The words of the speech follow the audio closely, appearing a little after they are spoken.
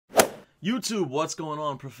YouTube, what's going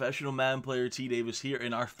on? Professional Madden player T Davis here.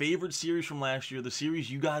 In our favorite series from last year, the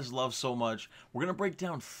series you guys love so much, we're going to break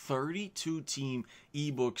down 32 team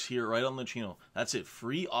ebooks here right on the channel. That's it,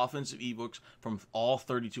 free offensive ebooks from all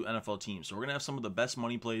 32 NFL teams. So we're going to have some of the best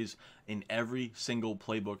money plays in every single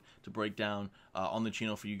playbook to break down on the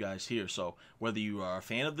channel for you guys here. So whether you are a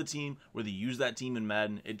fan of the team, whether you use that team in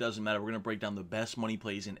Madden, it doesn't matter. We're going to break down the best money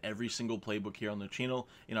plays in every single playbook here on the channel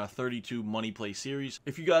in our 32 money play series.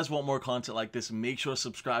 If you guys want more content like this, make sure to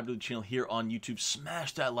subscribe to the channel here on YouTube.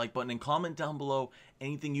 Smash that like button and comment down below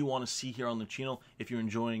anything you want to see here on the channel if you're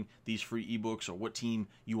enjoying these free ebooks or what team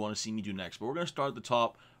you want to see me do next. But we're going to start at the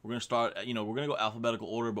top. We're going to start, we're going to go alphabetical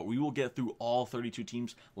order, but we will get through all 32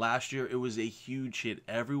 teams. Last year, it was a huge hit.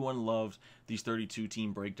 Everyone loved these 32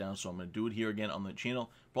 team breakdowns, so I'm going to do it here again on the channel.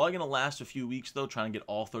 Probably going to last a few weeks, though, trying to get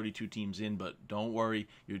all 32 teams in, but don't worry,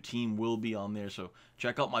 your team will be on there. So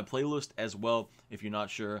check out my playlist as well if you're not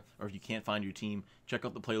sure or if you can't find your team. Check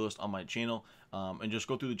out the playlist on my channel and just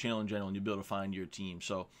go through the channel in general, and you'll be able to find your team.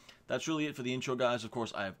 So that's really it for the intro, guys. Of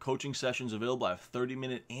course, I have coaching sessions available. I have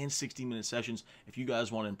 30-minute and 60-minute sessions if you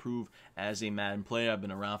guys want to improve as a Madden player. I've been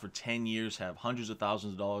around for 10 years, have hundreds of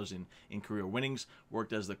thousands of dollars in career winnings,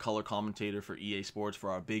 worked as the color commentator for EA Sports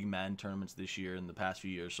for our big Madden tournaments this year and the past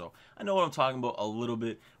few years. So I know what I'm talking about a little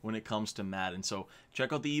bit when it comes to Madden. So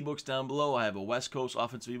check out the ebooks down below. I have a West Coast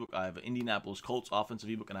offensive ebook, I have an Indianapolis Colts offensive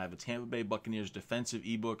ebook, and I have a Tampa Bay Buccaneers defensive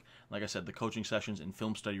ebook. Like I said, the coaching sessions and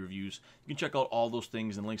film study reviews. You can check out all those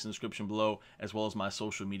things in links in the description below, as well as my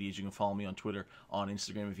social medias. You can follow me on Twitter, on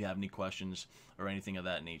Instagram if you have any questions or anything of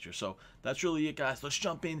that nature. So that's really it, guys. Let's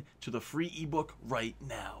jump in to the free ebook right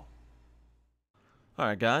now.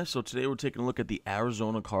 Alright, guys, so today we're taking a look at the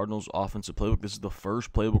Arizona Cardinals offensive playbook. This is the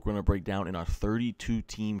first playbook we're going to break down in our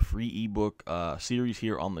 32-team free ebook series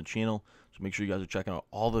here on the channel. So make sure you guys are checking out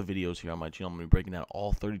all the videos here on my channel. I'm going to be breaking down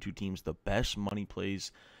all 32 teams, the best money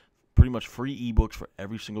plays, pretty much free ebooks for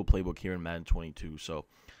every single playbook here in Madden 22. So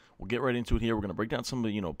we'll get right into it here. We're going to break down some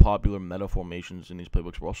of the popular meta formations in these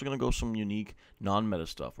playbooks. We're also going to go some unique non-meta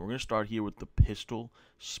stuff. We're going to start here with the pistol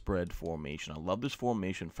spread formation. I love this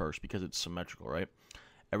formation first because it's symmetrical, right?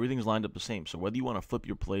 Everything's lined up the same. So whether you want to flip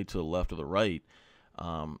your play to the left or the right,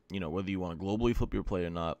 whether you want to globally flip your play or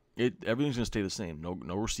not, everything's going to stay the same.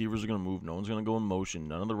 No receivers are going to move. No one's going to go in motion.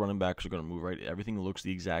 None of the running backs are going to move, right? Everything looks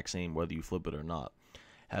the exact same whether you flip it or not.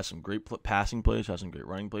 Has some great passing plays, has some great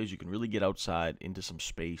running plays. You can really get outside into some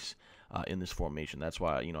space in this formation. That's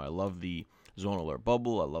why, I love the zone alert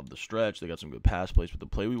bubble. I love the stretch. They got some good pass plays. But the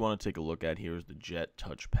play we want to take a look at here is the jet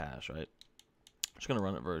touch pass, right? Just going to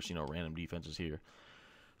run it versus, random defenses here.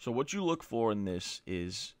 So what you look for in this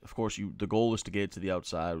is, of course, the goal is to get it to the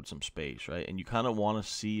outside with some space, right? And you kind of want to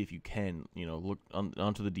see if you can, look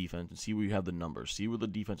onto the defense and see where you have the numbers, see where the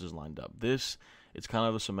defense is lined up. It's kind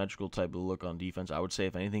of a symmetrical type of look on defense. I would say,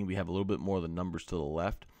 if anything, we have a little bit more of the numbers to the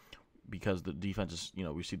left because the defense is,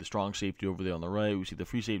 we see the strong safety over there on the right. We see the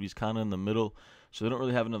free safeties kind of in the middle. So they don't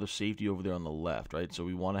really have another safety over there on the left, right? So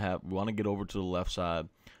we want to get over to the left side,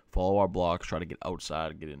 follow our blocks, try to get outside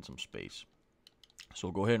and get in some space. So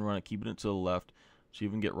go ahead and run it, keeping it to the left. So you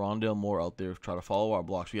can get Rondale Moore out there, try to follow our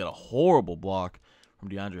blocks. We had a horrible block from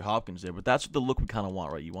DeAndre Hopkins there, but that's the look we kind of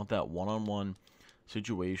want, right? You want that one-on-one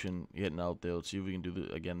situation getting out there. Let's see if we can do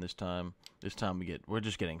it again this time. This time we're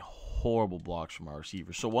just getting horrible blocks from our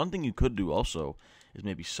receivers. So one thing you could do also is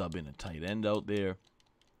maybe sub in a tight end out there.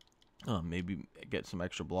 Maybe get some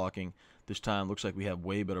extra blocking. This time looks like we have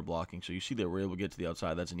way better blocking. So you see that we're able to get to the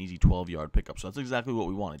outside. That's an easy 12-yard pickup. So that's exactly what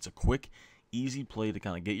we want. It's a quick, easy play to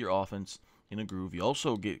kind of get your offense in a groove. You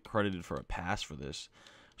also get credited for a pass for this.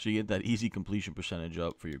 So you get that easy completion percentage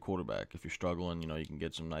up for your quarterback. If you're struggling, you can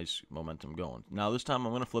get some nice momentum going. Now this time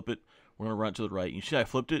I'm going to flip it. We're going to run it to the right. You see I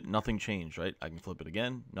flipped it. Nothing changed, right? I can flip it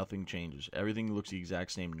again. Nothing changes. Everything looks the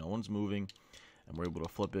exact same. No one's moving. And we're able to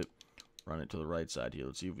flip it, run it to the right side here.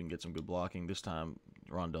 Let's see if we can get some good blocking. This time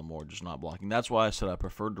Rondale Moore just not blocking. That's why I said I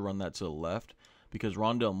preferred to run that to the left, because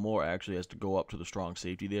Rondale Moore actually has to go up to the strong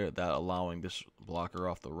safety there, that allowing this blocker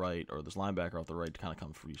off the right or this linebacker off the right to kind of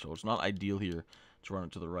come free. So it's not ideal here to run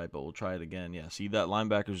it to the right, but we'll try it again. Yeah, see that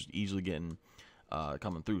linebacker's easily getting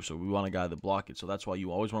coming through, so we want a guy to block it. So that's why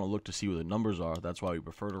you always want to look to see where the numbers are. That's why we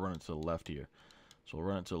prefer to run it to the left here. So we'll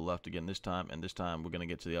run it to the left again this time, and this time we're going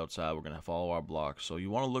to get to the outside. We're going to follow our blocks. So you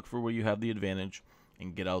want to look for where you have the advantage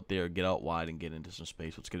and get out there, get out wide, and get into some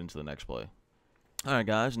space. Let's get into the next play. All right,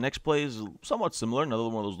 guys, next play is somewhat similar. Another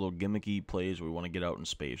one of those little gimmicky plays where we want to get out in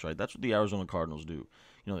space, right? That's what the Arizona Cardinals do.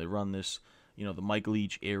 They run this, the Mike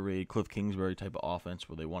Leach, air raid, Cliff Kingsbury type of offense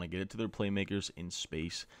where they want to get it to their playmakers in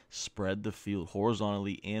space, spread the field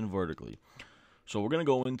horizontally and vertically. So we're gonna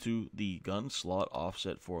go into the gun slot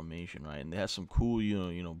offset formation, right? And they have some cool,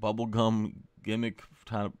 bubble gum gimmick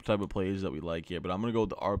type of plays that we like here. But I'm gonna go with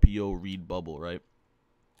the RPO read bubble, right?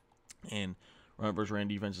 And run versus ran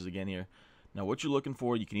defenses again here. Now, what you're looking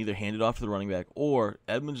for, you can either hand it off to the running back, or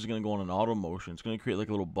Edmonds is going to go on an auto motion. It's going to create like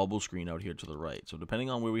a little bubble screen out here to the right. So depending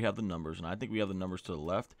on where we have the numbers, and I think we have the numbers to the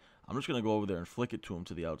left, I'm just going to go over there and flick it to him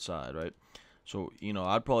to the outside, right? So,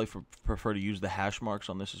 I'd probably prefer to use the hash marks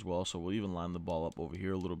on this as well. So we'll even line the ball up over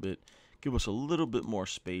here a little bit. Give us a little bit more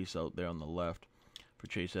space out there on the left for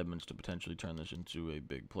Chase Edmonds to potentially turn this into a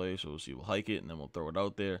big play. So we'll see, we'll hike it, and then we'll throw it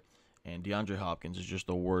out there. And DeAndre Hopkins is just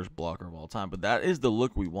the worst blocker of all time. But that is the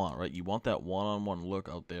look we want, right? You want that one-on-one look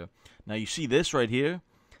out there. Now, you see this right here.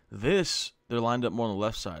 This, they're lined up more on the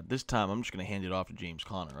left side. This time, I'm just going to hand it off to James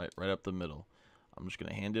Conner, right? Right up the middle. I'm just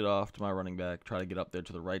going to hand it off to my running back, try to get up there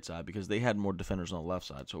to the right side because they had more defenders on the left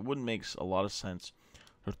side. So it wouldn't make a lot of sense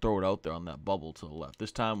to throw it out there on that bubble to the left.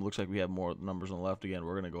 This time, it looks like we have more numbers on the left again.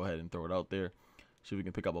 We're going to go ahead and throw it out there. See if we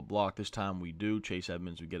can pick up a block. This time we do. Chase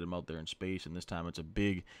Edmonds, we get him out there in space, and this time it's a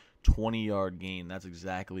big 20-yard gain. That's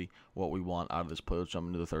exactly what we want out of this play. Let's jump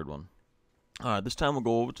into the third one. All right, this time we'll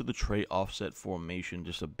go over to the tray offset formation,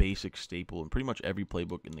 just a basic staple in pretty much every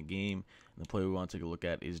playbook in the game. And the play we want to take a look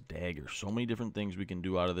at is dagger. So many different things we can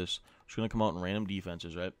do out of this. We're just going to come out in random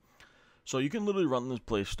defenses, right? So you can literally run this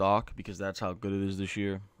play stock because that's how good it is this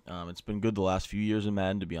year. It's been good the last few years in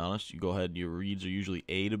Madden, to be honest. You go ahead, your reads are usually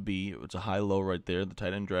A to B. It's a high-low right there, the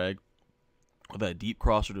tight end drag. With that deep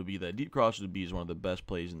crosser to B. That deep crosser to B is one of the best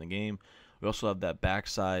plays in the game. We also have that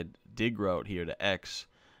backside dig route here to X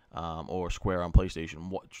or square on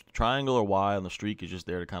PlayStation. Triangle or Y on the streak is just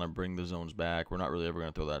there to kind of bring the zones back. We're not really ever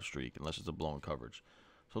going to throw that streak unless it's a blown coverage.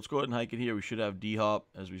 So let's go ahead and hike it here. We should have D-Hop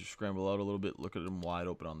as we scramble out a little bit. Look at him wide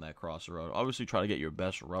open on that crosser route. Obviously, try to get your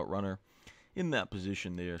best route runner in that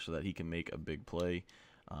position there so that he can make a big play.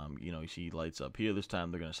 You see lights up here. This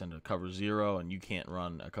time they're going to send a cover 0, and you can't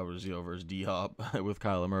run a cover 0 versus D-Hop with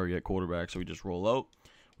Kyler Murray at quarterback. So we just roll out.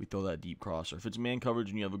 We throw that deep crosser. If it's man coverage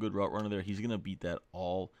and you have a good route runner there, he's going to beat that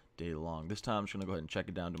all day long. This time I'm just going to go ahead and check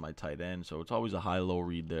it down to my tight end. So it's always a high-low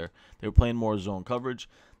read there. They were playing more zone coverage.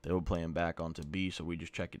 They were playing back onto B, so we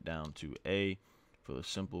just check it down to A for the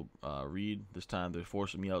simple read. This time they're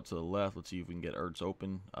forcing me out to the left. Let's see if we can get Ertz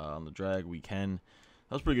open on the drag. We can.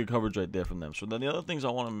 That was pretty good coverage right there from them. So then the other things I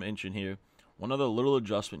want to mention here, one other little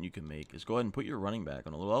adjustment you can make is go ahead and put your running back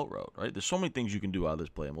on a little out route, right? There's so many things you can do out of this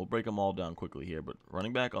play, and we'll break them all down quickly here. But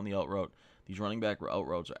running back on the out route, these running back out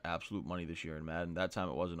routes are absolute money this year in Madden. That time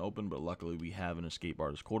it wasn't open, but luckily we have an escape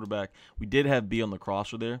artist quarterback. We did have B on the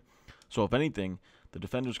crosser there. So if anything, the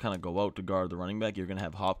defenders kind of go out to guard the running back. You're going to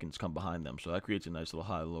have Hopkins come behind them. So that creates a nice little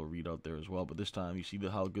high-low read out there as well. But this time, you see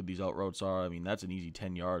how good these out routes are. I mean, that's an easy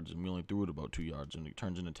 10 yards, and we only threw it about 2 yards, and it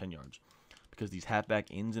turns into 10 yards. Because these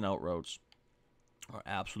halfback ins and out routes are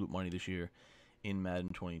absolute money this year in Madden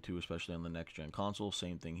 22, especially on the next-gen console.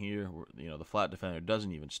 Same thing here. The flat defender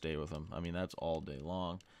doesn't even stay with them. I mean, that's all day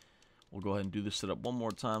long. We'll go ahead and do this setup one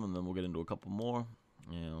more time, and then we'll get into a couple more.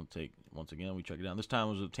 And we'll take, once again, we check it down. This time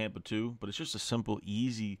it was a Tampa 2, but it's just a simple,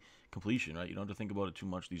 easy completion, right? You don't have to think about it too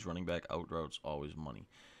much. These running back out routes, always money.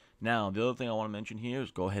 Now, the other thing I want to mention here is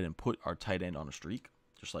go ahead and put our tight end on a streak,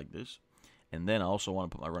 just like this. And then I also want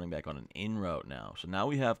to put my running back on an in route now. So now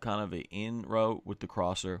we have kind of an in route with the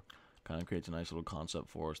crosser. Kind of creates a nice little concept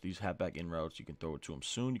for us. These halfback in routes, you can throw it to them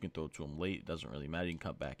soon. You can throw it to them late. It doesn't really matter. You can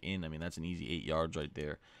cut back in. I mean, that's an easy 8 yards right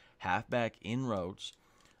there. Halfback in routes,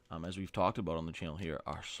 as we've talked about on the channel here,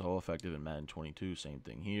 are so effective in Madden 22. Same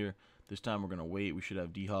thing here. This time we're going to wait. We should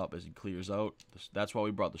have D-Hop as he clears out. That's why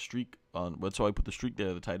we brought the streak on. That's why I put the streak there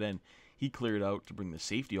at the tight end. He cleared out to bring the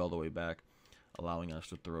safety all the way back, allowing us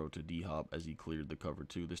to throw to D-Hop as he cleared the cover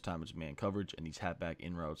 2. This time it's man coverage, and these halfback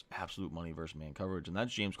in routes, absolute money versus man coverage. And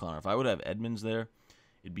that's James Conner. If I would have Edmonds there,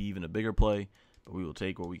 it'd be even a bigger play, but we will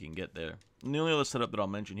take what we can get there. And the only other setup that I'll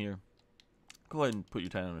mention here, go ahead and put your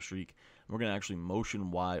tight end on a streak. We're going to actually motion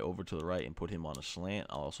Y over to the right and put him on a slant.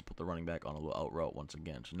 I'll also put the running back on a little out route once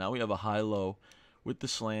again. So now we have a high-low with the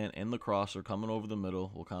slant and the crosser coming over the middle.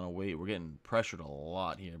 We'll kind of wait. We're getting pressured a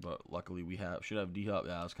lot here, but luckily we should have D-Hop.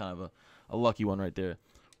 Yeah, it's kind of a lucky one right there.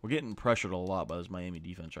 We're getting pressured a lot by this Miami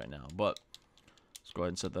defense right now. But let's go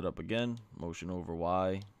ahead and set that up again. Motion over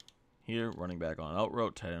Y here. Running back on an out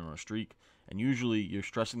route, tight end on a streak. And usually you're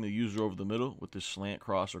stressing the user over the middle with this slant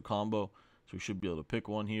crosser combo. So we should be able to pick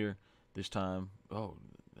one here. This time,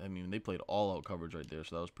 I mean, they played all-out coverage right there,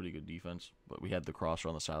 so that was pretty good defense. But we had the crosser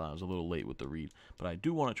on the sideline. I was a little late with the read. But I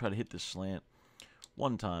do want to try to hit this slant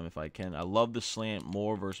one time if I can. I love the slant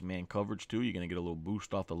more versus man coverage, too. You're going to get a little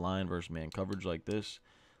boost off the line versus man coverage like this.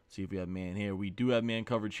 See if we have man here. We do have man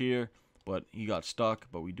coverage here, but he got stuck.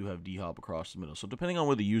 But we do have D-hop across the middle. So depending on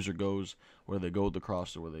where the user goes, where they go with the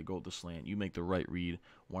cross or where they go with the slant, you make the right read.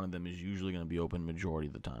 One of them is usually going to be open majority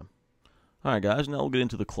of the time. All right, guys, now we'll get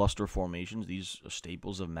into the cluster formations. These are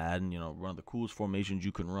staples of Madden, one of the coolest formations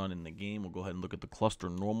you can run in the game. We'll go ahead and look at the cluster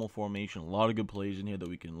normal formation. A lot of good plays in here that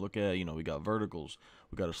we can look at. We got verticals,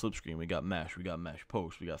 we got a slip screen, we got mesh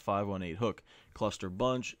post, we got 5-1-8 hook, cluster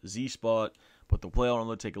bunch, Z-spot. But the play I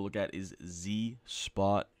want to take a look at is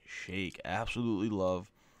Z-spot shake. Absolutely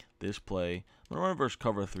love this play. I'm going to run versus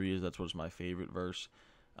cover 3, as that's what's my favorite verse.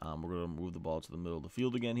 We're going to move the ball to the middle of the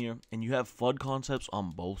field again here. And you have flood concepts on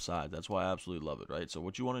both sides. That's why I absolutely love it, right? So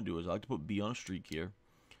what you want to do is I like to put B on a streak here,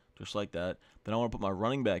 just like that. Then I want to put my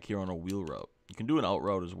running back here on a wheel route. You can do an out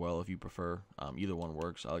route as well if you prefer. Either one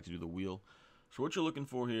works. I like to do the wheel. So what you're looking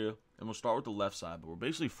for here, and we'll start with the left side, but we're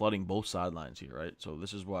basically flooding both sidelines here, right? So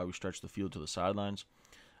this is why we stretch the field to the sidelines.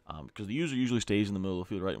 Because the user usually stays in the middle of the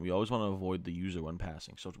field, right? And we always want to avoid the user when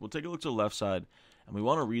passing. So we'll take a look to the left side, and we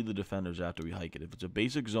want to read the defenders after we hike it. If it's a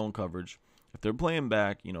basic zone coverage, if they're playing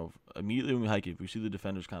back, immediately when we hike it, if we see the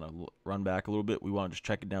defenders kind of run back a little bit, we want to just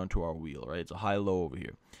check it down to our wheel, right? It's a high-low over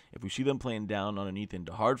here. If we see them playing down underneath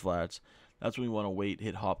into hard flats, that's when we want to wait,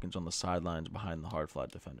 hit Hopkins on the sidelines behind the hard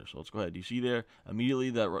flat defender. So let's go ahead. Do you see there? Immediately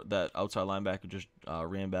that outside linebacker just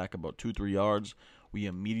ran back about 2-3 yards. We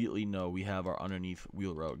immediately know we have our underneath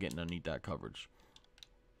wheel route getting underneath that coverage.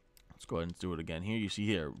 Let's go ahead and do it again here. You see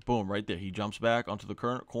here, boom, right there. He jumps back onto the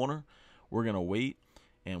current corner. We're going to wait,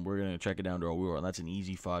 and we're going to check it down to our wheel route. And that's an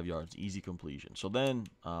easy 5 yards, easy completion. So then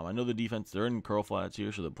I know the defense, they're in curl flats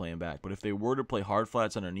here, so they're playing back. But if they were to play hard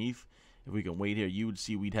flats underneath, if we can wait here, you would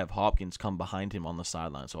see we'd have Hopkins come behind him on the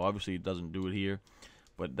sideline. So obviously it doesn't do it here,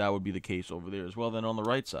 but that would be the case over there as well. Then on the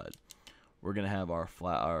right side, we're going to have our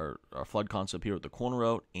flood concept here with the corner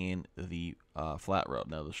route and the flat route.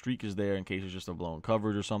 Now, the streak is there in case it's just a blown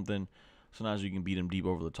coverage or something. Sometimes you can beat them deep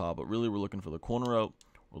over the top, but really we're looking for the corner route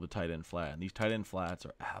or the tight end flat. And these tight end flats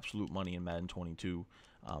are absolute money in Madden 22.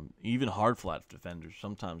 Even hard flat defenders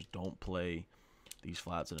sometimes don't play these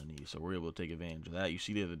flats underneath, so we're able to take advantage of that. You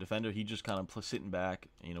see there, the defender, he just kind of sitting back.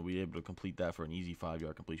 We're able to complete that for an easy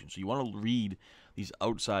 5-yard completion. So you want to read these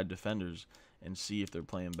outside defenders and see if they're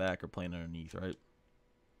playing back or playing underneath, right?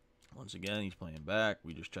 Once again, he's playing back.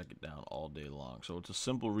 We just check it down all day long. So it's a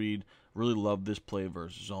simple read. Really love this play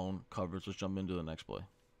versus zone coverage. Let's jump into the next play.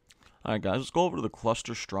 All right, guys, let's go over to the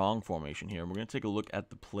cluster strong formation here. And we're going to take a look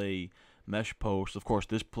at the play mesh post. Of course,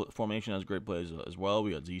 this formation has great plays as well.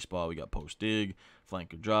 We got Z-spot, we got post dig,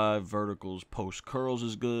 flanker drive, verticals, post curls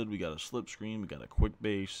is good. We got a slip screen, we got a quick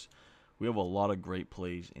base. We have a lot of great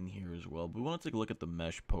plays in here as well. But we want to take a look at the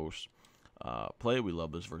mesh post play. We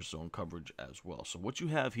love this versus zone coverage as well. So what you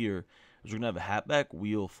have here is we're going to have a halfback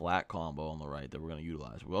wheel flat combo on the right that we're going to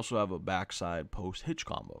utilize. We also have a backside post hitch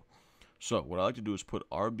combo. So what I like to do is put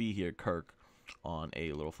RB here, Kirk, on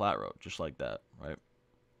a little flat route, just like that, right?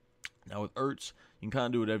 Now with Ertz, you can kind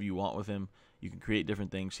of do whatever you want with him. You can create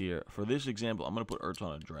different things here. For this example, I'm going to put Ertz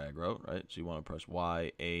on a drag route, right? So you want to press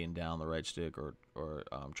Y, A, and down the right stick, or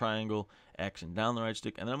triangle, X, and down the right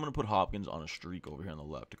stick. And then I'm going to put Hopkins on a streak over here on the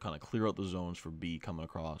left to kind of clear out the zones for B coming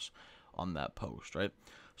across on that post, right?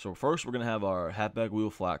 So first, we're going to have our halfback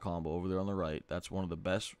wheel flat combo over there on the right. That's one of the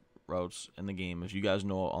best routes in the game. As you guys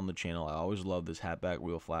know on the channel, I always love this halfback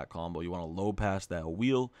wheel flat combo. You want to low pass that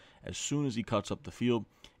wheel as soon as he cuts up the field.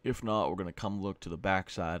 If not, we're going to come look to the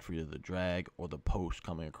backside for either the drag or the post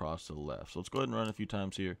coming across to the left. So let's go ahead and run a few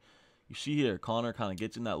times here. You see here, Connor kind of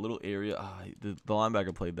gets in that little area. The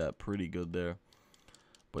linebacker played that pretty good there.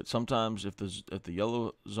 But sometimes if the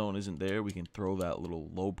yellow zone isn't there, we can throw that little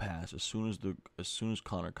low pass as soon as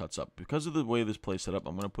Connor cuts up. Because of the way this play set up,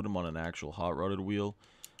 I'm going to put him on an actual hot routed wheel.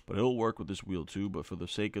 But it'll work with this wheel too. But for the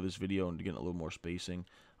sake of this video and to get a little more spacing,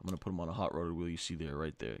 I'm going to put him on a hot rotor wheel. You see there,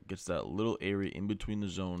 right there. It gets that little area in between the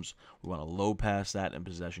zones. We want to low pass that and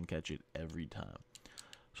possession catch it every time.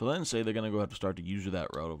 So then say they're going to go have to start to user that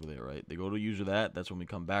route over there, right? They go to user that. That's when we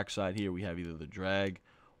come backside here. We have either the drag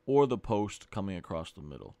or the post coming across the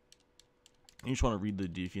middle. You just want to read the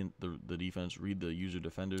defense, read the user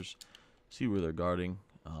defenders, see where they're guarding.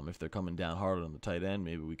 If they're coming down hard on the tight end,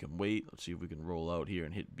 maybe we can wait. Let's see if we can roll out here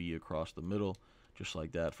and hit B across the middle, just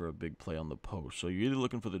like that for a big play on the post. So you're either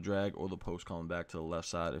looking for the drag or the post coming back to the left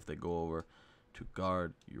side if they go over to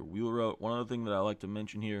guard your wheel route. One other thing that I like to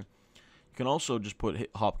mention here, you can also just put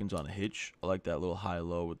Hopkins on a hitch. I like that little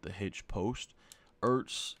high-low with the hitch post.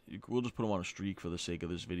 Ertz, we'll just put him on a streak for the sake of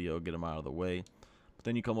this video, get him out of the way. But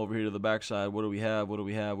then you come over here to the backside. What do we have? What do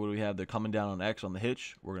we have? What do we have? They're coming down on X on the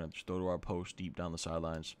hitch. We're going to just throw to our post deep down the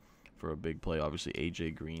sidelines for a big play. Obviously,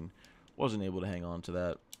 A.J. Green wasn't able to hang on to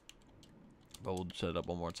that. But we'll set it up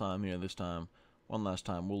one more time here. This time, one last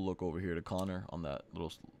time, we'll look over here to Connor on that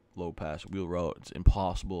little low pass wheel route. It's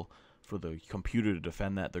impossible for the computer to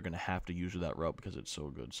defend that. They're going to have to use that route because it's so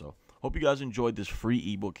good. So hope you guys enjoyed this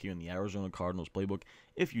free ebook here in the Arizona Cardinals playbook.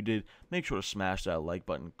 If you did, make sure to smash that like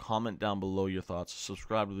button. Comment down below your thoughts.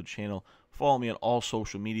 Subscribe to the channel. Follow me on all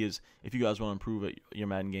social medias. If you guys want to improve at your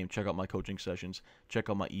Madden game, check out my coaching sessions. Check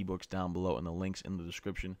out my ebooks down below and the links in the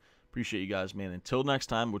description. Appreciate you guys, man. Until next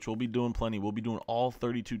time, which we'll be doing plenty. We'll be doing all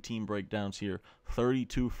 32 team breakdowns here.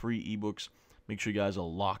 32 free ebooks. Make sure you guys are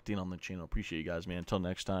locked in on the channel. Appreciate you guys, man. Until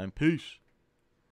next time, peace.